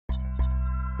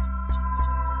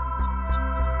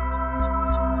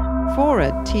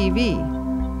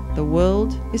FORA.tv. The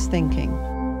world is thinking.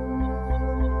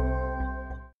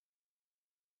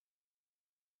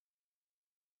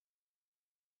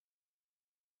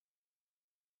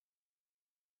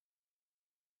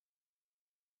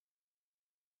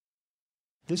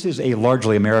 This is a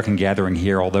largely American gathering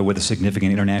here, although with a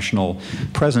significant international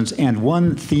presence. And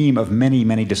one theme of many,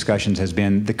 many discussions has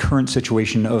been the current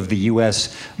situation of the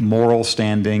U.S. moral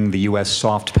standing, the U.S.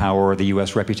 soft power, the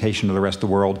U.S. reputation to the rest of the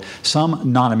world.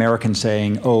 Some non-Americans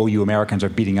saying, oh, you Americans are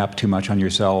beating up too much on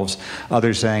yourselves.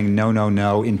 Others saying, no, no,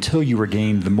 no, until you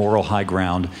regain the moral high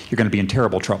ground, you're going to be in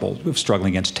terrible trouble,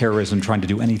 struggling against terrorism, trying to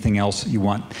do anything else you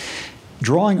want.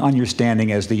 Drawing on your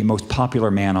standing as the most popular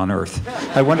man on earth,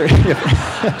 I wonder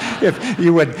if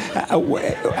you would,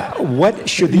 what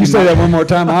should you say that one more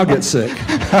time, I'll get sick.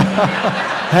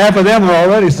 Half of them are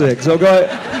already sick, so go ahead.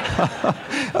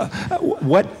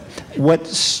 What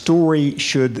story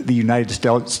should the United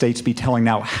States be telling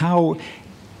now? How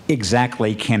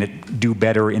exactly can it do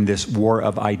better in this war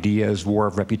of ideas, war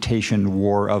of reputation,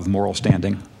 war of moral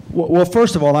standing? Well,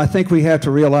 first of all, I think we have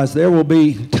to realize there will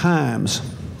be times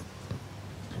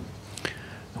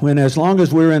when, as long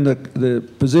as we're in the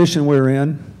position we're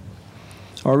in,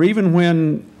 or even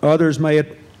when others may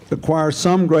acquire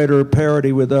some greater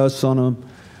parity with us on a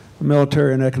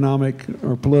military and economic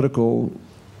or political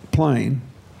plane,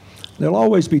 there'll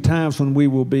always be times when we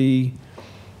will be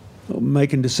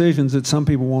making decisions that some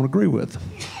people won't agree with.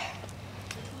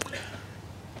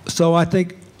 So I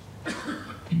think,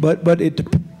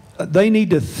 they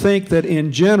need to think that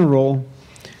in general,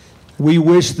 we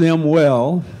wish them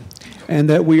well, and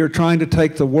that we are trying to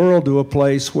take the world to a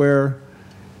place where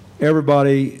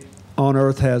everybody on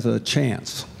earth has a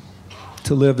chance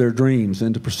to live their dreams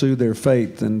and to pursue their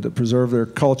faith and to preserve their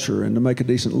culture and to make a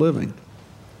decent living.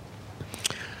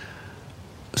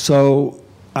 So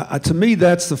to me,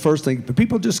 that's the first thing.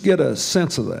 People just get a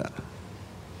sense of that.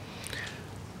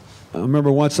 I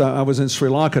remember once I was in Sri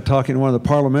Lanka talking to one of the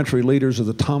parliamentary leaders of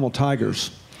the Tamil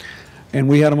Tigers, and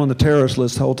we had them on the terrorist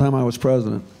list the whole time I was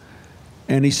president.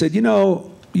 And he said, you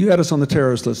know, you had us on the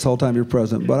terrorist list the whole time you were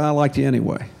president, but I liked you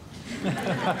anyway.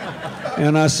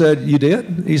 And I said, you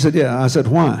did? He said, yeah. I said,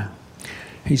 why?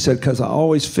 He said, because I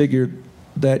always figured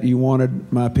that you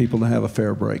wanted my people to have a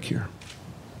fair break here,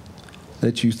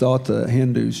 that you thought the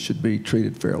Hindus should be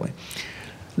treated fairly.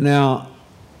 Now,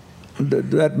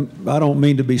 I don't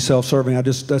mean to be self-serving.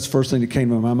 That's the first thing that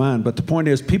came to my mind. But the point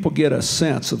is, people get a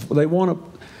sense of,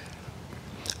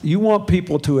 you want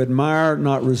people to admire,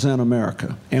 not resent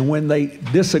America. And when they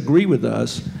disagree with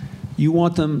us, you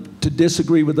want them to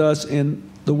disagree with us in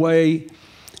the way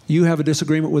you have a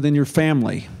disagreement within your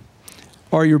family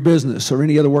or your business or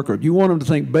any other worker. You want them to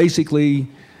think basically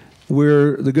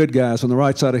we're the good guys on the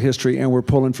right side of history and we're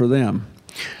pulling for them.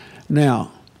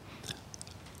 Now,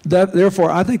 therefore,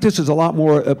 I think this is a lot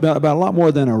more about a lot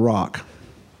more than Iraq.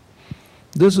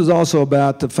 This is also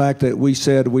about the fact that we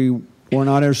said we're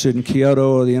not interested in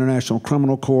Kyoto or the International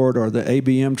Criminal Court or the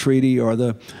ABM Treaty or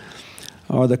the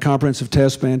Comprehensive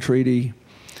Test Ban Treaty.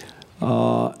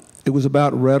 It was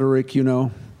about rhetoric, you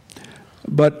know.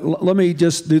 But let me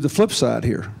just do the flip side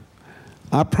here.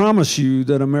 I promise you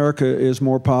that America is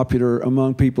more popular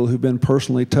among people who've been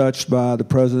personally touched by the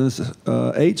President's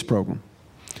AIDS program.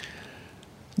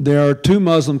 There are 2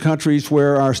 Muslim countries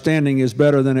where our standing is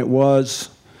better than it was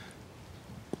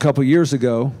a couple years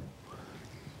ago,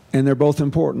 and they're both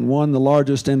important. One, the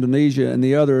largest, Indonesia, and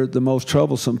the other, the most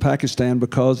troublesome, Pakistan,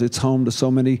 because it's home to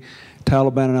so many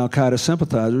Taliban and al-Qaeda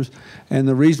sympathizers, and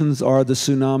the reasons are the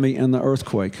tsunami and the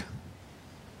earthquake.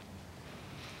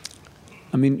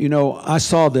 I mean, you know, I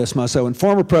saw this myself. When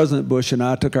former President Bush and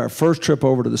I took our first trip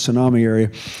over to the tsunami area,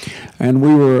 and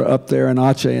we were up there in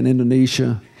Aceh in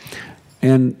Indonesia,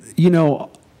 and, you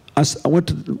know,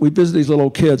 we visited these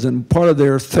little kids, and part of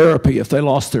their therapy, if they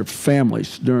lost their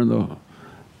families during the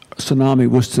tsunami,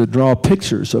 was to draw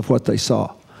pictures of what they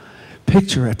saw.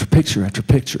 Picture after picture after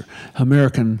picture.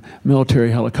 American military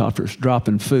helicopters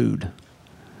dropping food,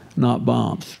 not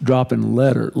bombs, dropping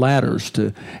ladders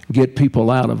to get people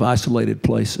out of isolated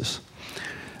places.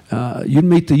 You'd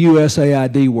meet the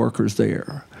USAID workers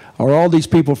there, or all these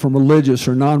people from religious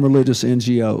or non-religious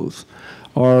NGOs.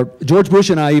 Or George Bush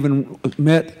and I even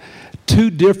met 2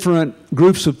 different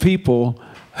groups of people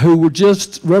who were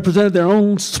just represented their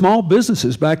own small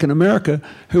businesses back in America,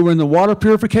 who were in the water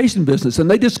purification business, and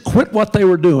they just quit what they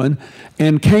were doing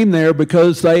and came there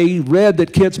because they read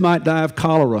that kids might die of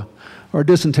cholera or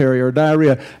dysentery or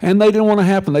diarrhea, and they didn't want to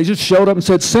happen. They just showed up and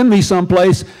said, send me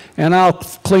someplace and I'll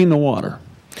clean the water.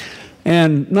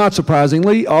 And not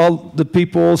surprisingly, all the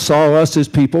people saw us as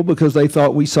people because they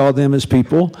thought we saw them as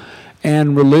people,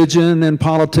 and religion and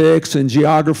politics and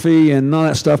geography and none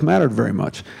of that stuff mattered very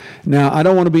much. Now, I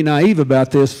don't want to be naive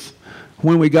about this.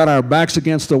 When we got our backs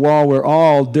against the wall, we're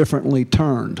all differently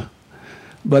turned.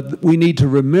 But we need to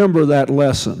remember that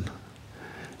lesson.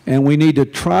 And we need to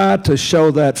try to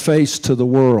show that face to the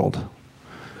world.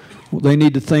 They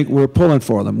need to think we're pulling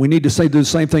for them. We need to do the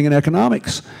same thing in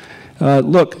economics.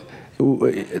 Look,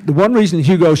 the one reason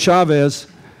Hugo Chavez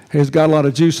has got a lot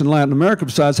of juice in Latin America,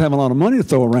 besides having a lot of money to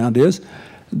throw around, is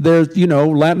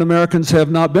Latin Americans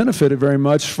have not benefited very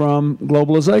much from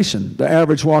globalization, the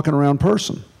average walking around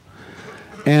person.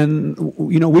 And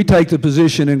we take the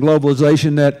position in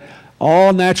globalization that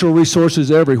all natural resources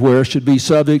everywhere should be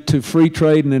subject to free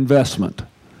trade and investment,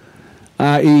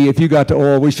 i.e., if you got the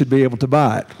oil, we should be able to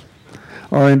buy it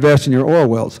or invest in your oil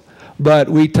wells. But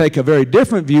we take a very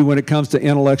different view when it comes to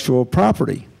intellectual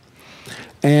property.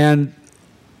 And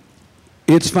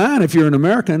it's fine if you're an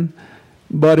American,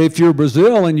 but if you're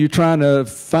Brazil and you're trying to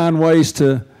find ways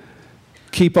to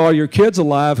keep all your kids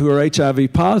alive who are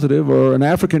HIV positive, or an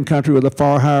African country with a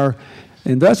far higher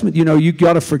investment, you've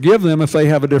got to forgive them if they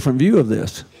have a different view of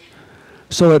this.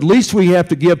 So at least we have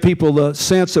to give people the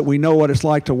sense that we know what it's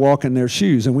like to walk in their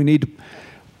shoes, and we need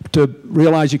to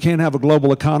realize you can't have a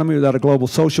global economy without a global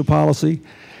social policy.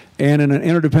 And in an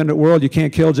interdependent world, you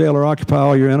can't kill, jail, or occupy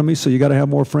all your enemies, so you got to have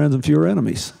more friends and fewer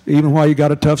enemies, even while you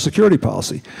got a tough security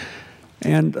policy.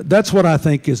 And that's what I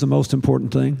think is the most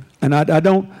important thing. And I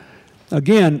don't,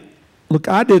 again, look,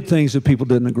 I did things that people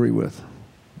didn't agree with.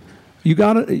 You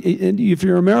got to, if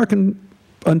you're American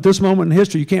at this moment in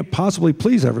history, you can't possibly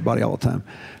please everybody all the time.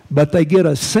 But they get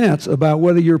a sense about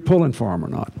whether you're pulling for them or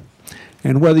not,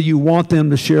 and whether you want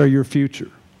them to share your future.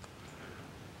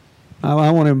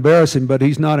 I want to embarrass him, but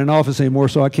he's not in office anymore,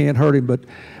 so I can't hurt him. But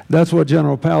that's what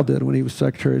General Powell did when he was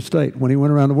Secretary of State. When he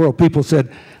went around the world, people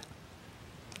said,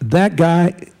 that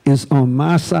guy is on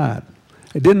my side.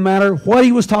 It didn't matter what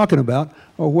he was talking about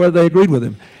or whether they agreed with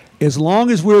him. As long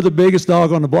as we're the biggest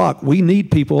dog on the block, we need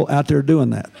people out there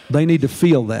doing that. They need to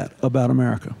feel that about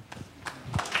America.